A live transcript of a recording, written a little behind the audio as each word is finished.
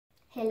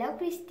Hello,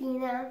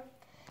 Christina.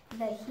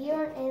 The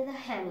Heron and the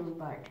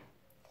Hummingbird.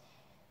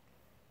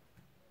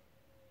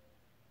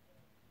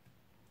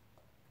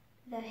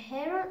 The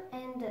heron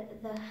and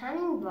the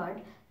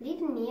hummingbird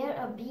lived near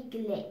a big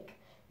lake.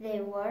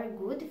 They were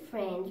good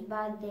friends,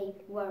 but they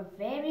were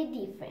very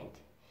different.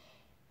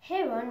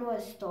 Heron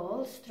was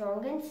tall,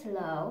 strong and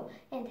slow,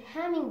 and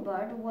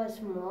hummingbird was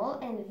small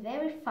and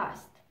very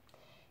fast.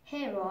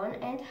 Heron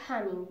and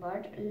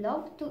hummingbird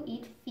loved to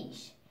eat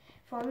fish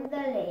from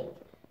the lake.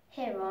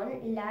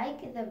 Heron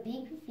liked the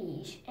big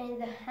fish and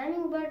the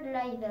hummingbird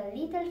liked the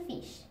little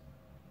fish.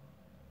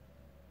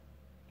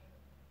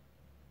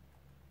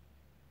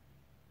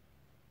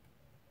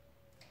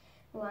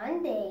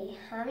 One day,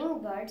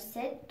 Hummingbird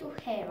said to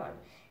Heron,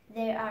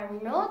 "There are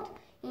not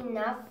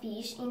enough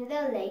fish in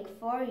the lake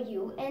for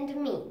you and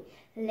me.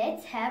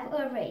 Let's have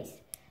a race.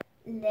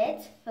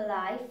 Let's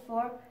fly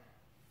for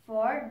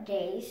 4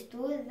 days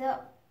to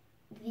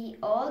the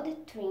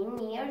old tree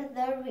near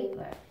the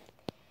river.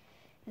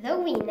 The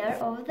winner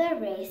of the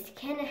race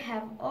can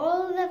have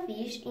all the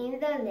fish in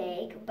the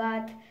lake,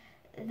 but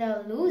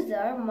the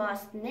loser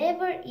must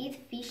never eat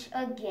fish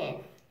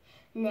again."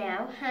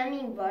 Now,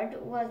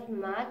 Hummingbird was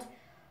much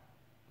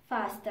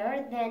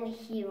faster than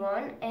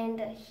Heron, and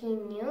he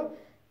knew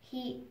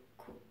he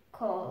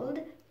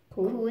could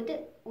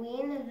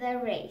win the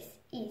race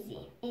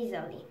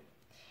easily.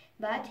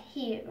 But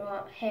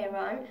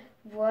Heron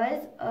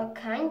was a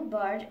kind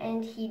bird,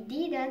 and he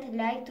didn't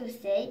like to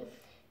say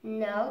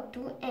no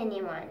to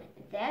anyone.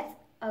 "That's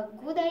a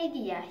good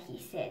idea," he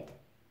said.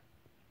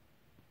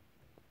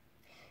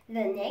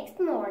 The next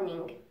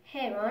morning,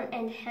 Heron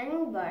and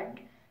Hummingbird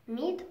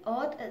met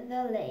at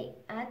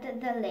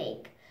the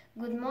lake.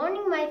 "Good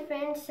morning, my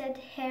friend," said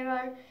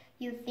Heron.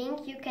 "You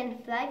think you can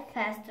fly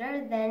faster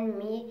than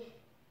me,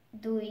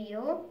 do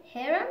you,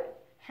 Heron?"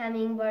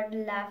 Hummingbird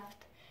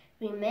laughed.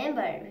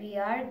 "Remember, we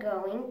are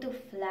going to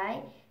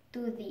fly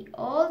to the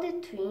old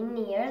tree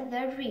near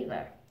the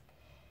river.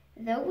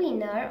 The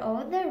winner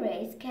of the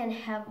race can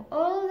have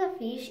all the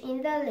fish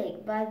in the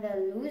lake, but the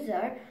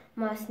loser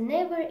must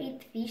never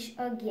eat fish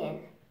again."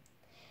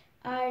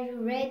 "Are you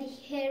ready,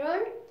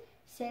 Heron?"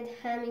 said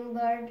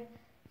Hummingbird.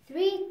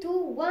 3, 2,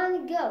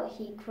 1, go!"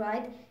 he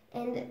cried,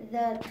 and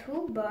the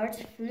two birds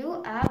flew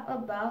up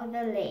above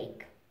the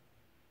lake.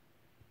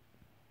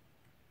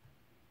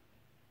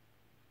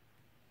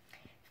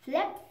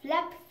 Flap,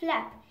 flap,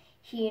 flap!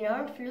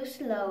 Heron flew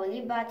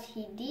slowly, but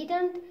he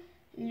didn't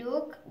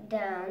look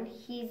down.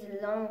 His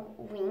long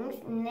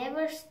wings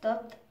never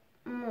stopped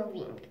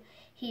moving.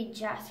 He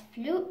just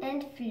flew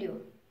and flew.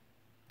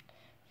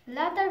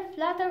 Flutter,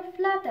 flutter,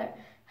 flutter!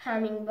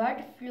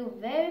 Hummingbird flew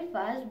very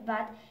fast,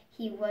 but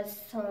he was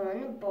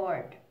soon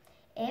bored.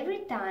 Every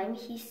time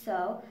he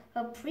saw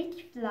a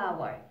pretty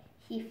flower,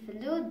 he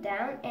flew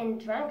down and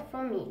drank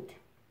from it.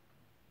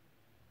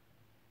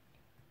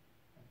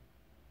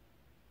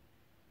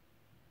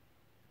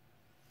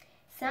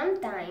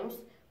 Sometimes,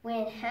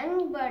 when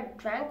Hummingbird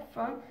drank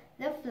from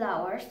the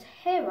flowers,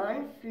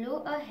 Heron flew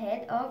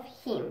ahead of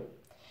him.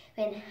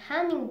 When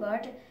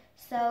Hummingbird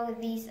saw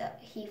this,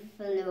 he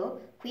flew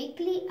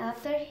quickly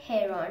after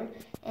Heron,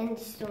 and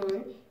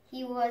soon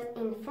he was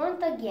in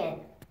front again.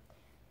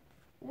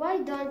 "Why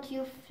don't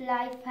you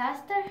fly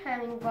faster?"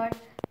 Hummingbird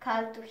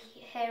called to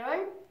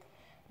Heron.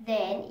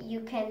 "Then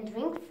you can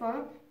drink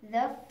from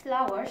the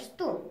flowers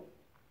too."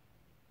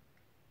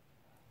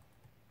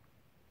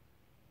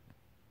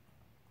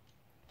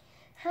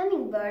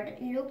 Hummingbird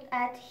looked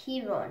at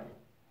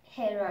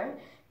Heron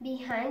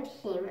behind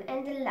him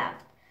and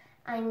laughed.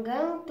 "I'm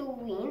going to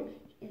win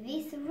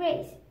this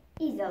race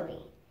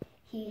easily,"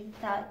 he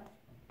thought.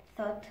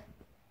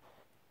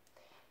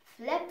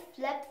 Flap,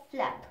 flap,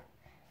 flap!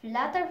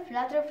 Flutter,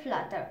 flutter,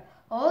 flutter!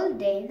 All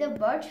day the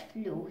birds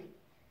flew.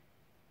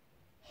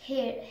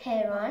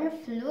 Heron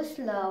flew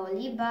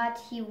slowly, but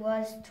he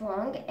was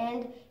strong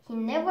and he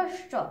never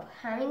stopped.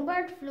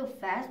 Hummingbird flew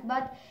fast,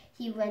 but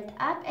he went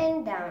up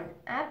and down,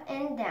 up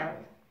and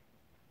down.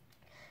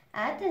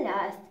 At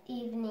last,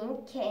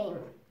 evening came.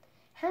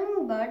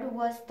 Hummingbird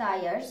was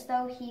tired,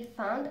 so he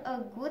found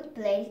a good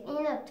place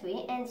in a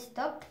tree and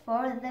stopped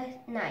for the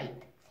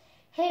night.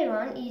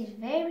 "Heron is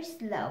very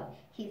slow,"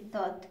 he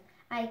thought.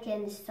 "I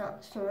can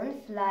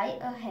soon fly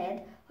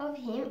ahead of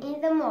him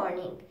in the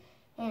morning."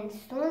 And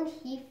soon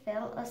he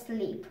fell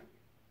asleep.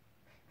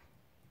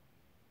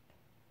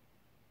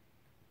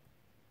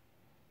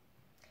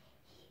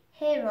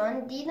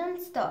 Heron didn't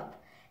stop.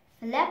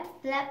 Flap,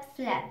 flap,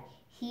 flap!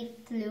 He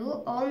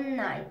flew all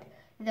night.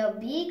 The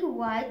big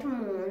white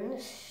moon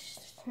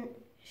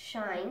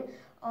shone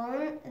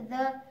on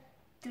the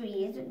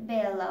trees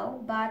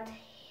below, but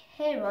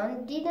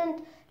Heron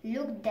didn't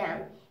look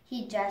down.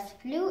 He just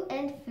flew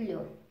and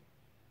flew.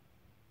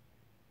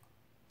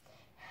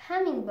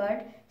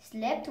 Hummingbird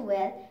slept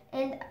well,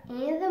 and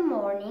in the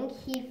morning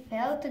he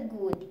felt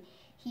good.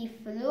 He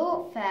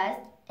flew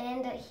fast,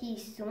 and he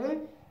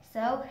soon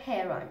saw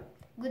Heron.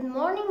 "Good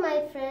morning, my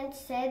friend,"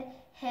 said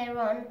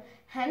Heron.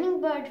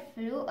 Hummingbird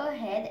flew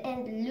ahead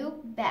and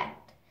looked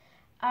back.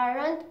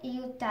 "Aren't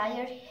you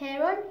tired,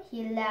 Heron?"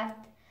 he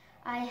laughed.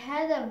 I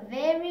had a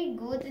very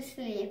good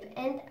sleep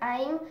and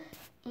I'm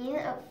in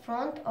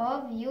front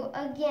of you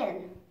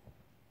again.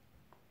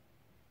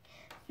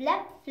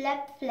 Flap,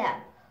 flap,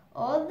 flap.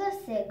 All the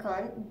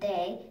second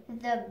day,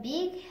 the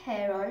big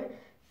heron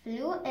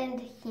flew and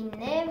he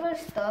never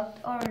stopped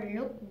or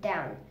looked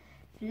down.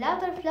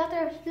 Flutter,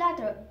 flutter,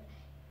 flutter.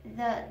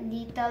 The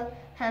little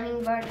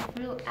hummingbird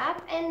flew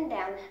up and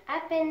down,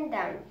 up and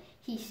down.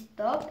 He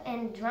stopped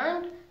and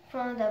drank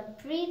from the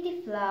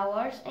pretty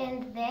flowers,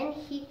 and then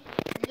he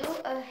flew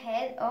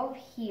ahead of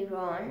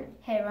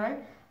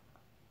heron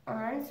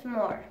once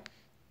more.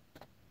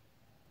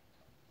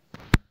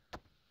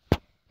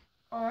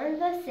 On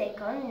the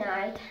second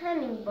night,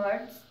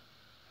 hummingbird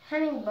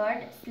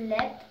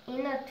slept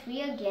in a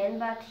tree again,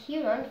 but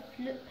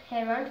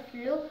heron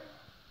flew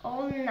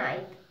all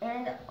night,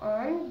 and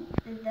on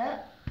the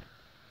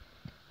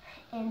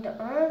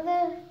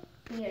third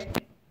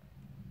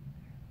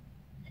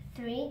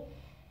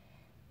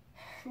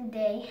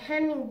day,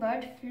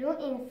 hummingbird flew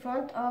in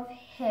front of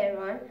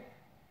heron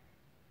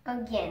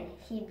again.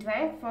 He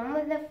drank from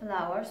the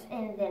flowers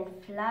and then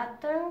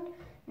fluttered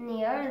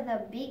near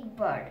the big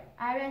bird.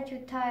 "Aren't you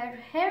tired,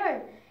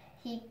 heron?"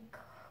 he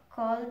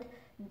called.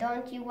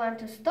 "Don't you want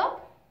to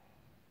stop?"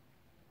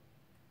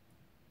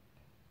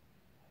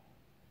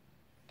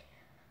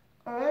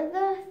 On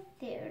the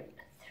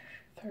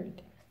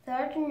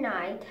third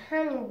night,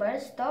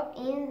 hummingbird stopped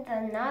in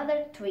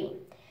another tree.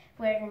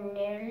 "We're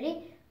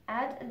nearly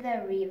at the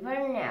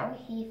river now,"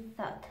 he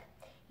thought.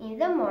 "In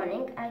the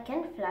morning I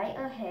can fly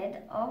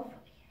ahead of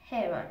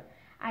heron.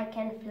 I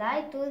can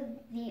fly to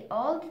the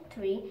old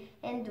tree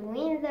and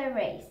win the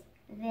race.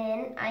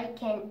 Then I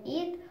can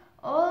eat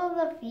all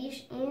the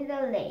fish in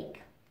the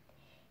lake."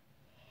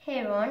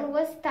 Heron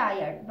was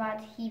tired, but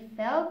he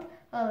felt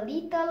a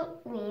little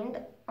wind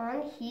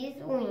on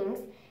his wings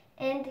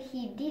and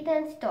he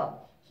didn't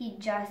stop. He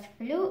just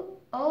flew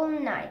all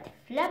night.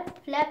 Flap,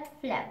 flap,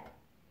 flap.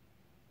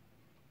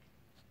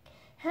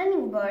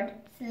 Hummingbird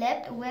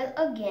slept well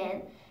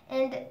again,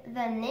 and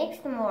the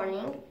next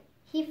morning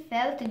he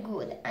felt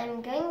good.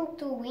 "I'm going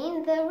to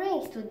win the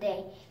race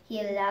today," he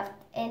laughed,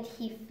 and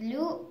he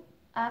flew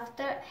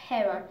after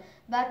heron.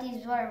 But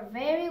it was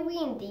very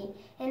windy,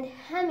 and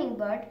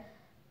Hummingbird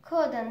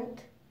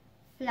couldn't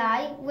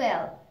fly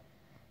well.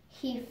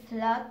 He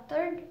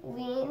fluttered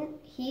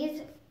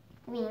his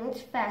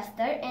wings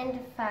faster and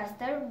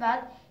faster,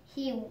 but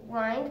his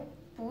wind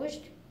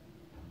pushed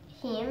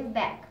him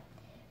back.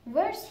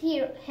 "Where's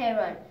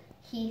heron?"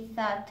 he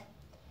thought,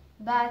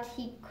 but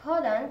he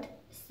couldn't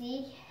see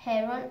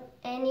heron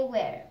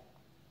anywhere.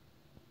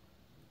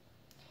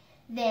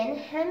 Then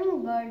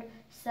Hummingbird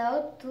saw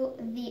to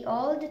the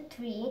old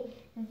tree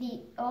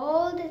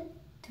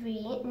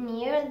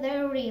near the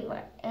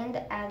river, and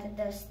at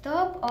the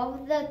top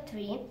of the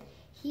tree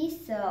he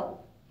saw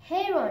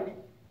heron.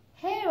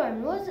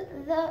 Heron was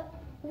the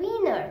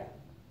winner.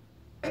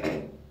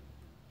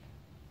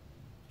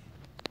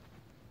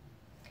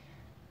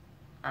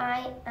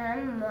 "I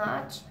am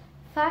much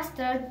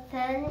faster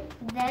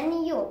than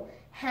you,"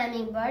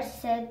 Hummingbird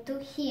said to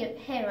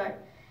heron.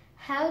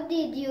 "How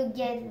did you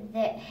get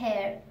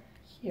here?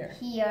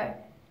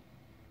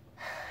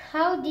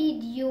 How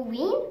did you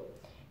win?"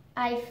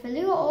 "I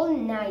flew all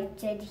night,"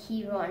 said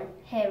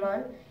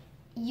heron.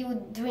 You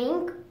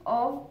drank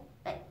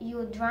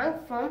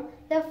from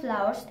the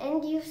flowers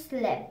and you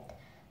slept,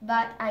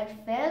 but I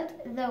felt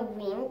the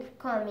wind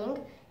coming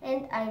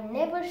and I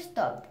never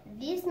stopped.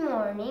 This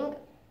morning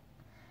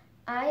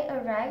I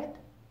arrived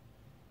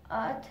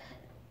at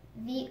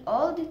the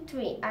old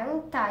tree.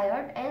 I'm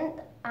tired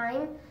and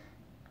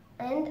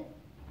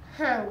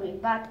hungry,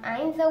 but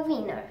I'm the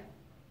winner."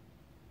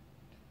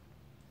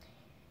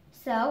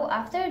 So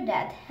after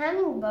that,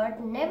 Hummingbird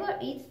never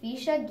ate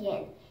fish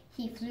again.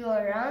 He flew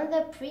around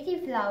the pretty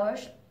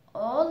flowers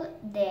all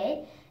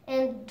day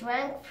and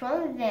drank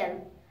from them.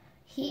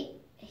 He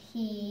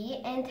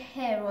and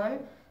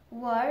heron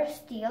were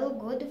still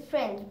good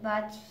friends,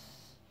 but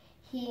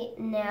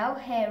now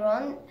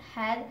heron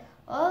had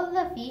all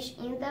the fish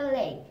in the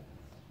lake.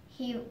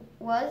 He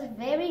was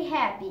very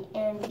happy,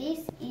 and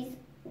this is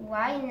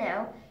why now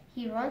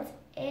herons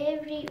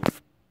everywhere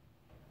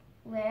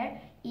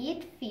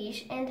eat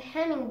fish and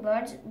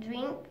hummingbirds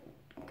drink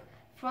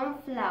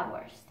from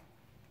flowers.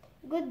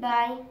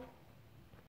 Goodbye.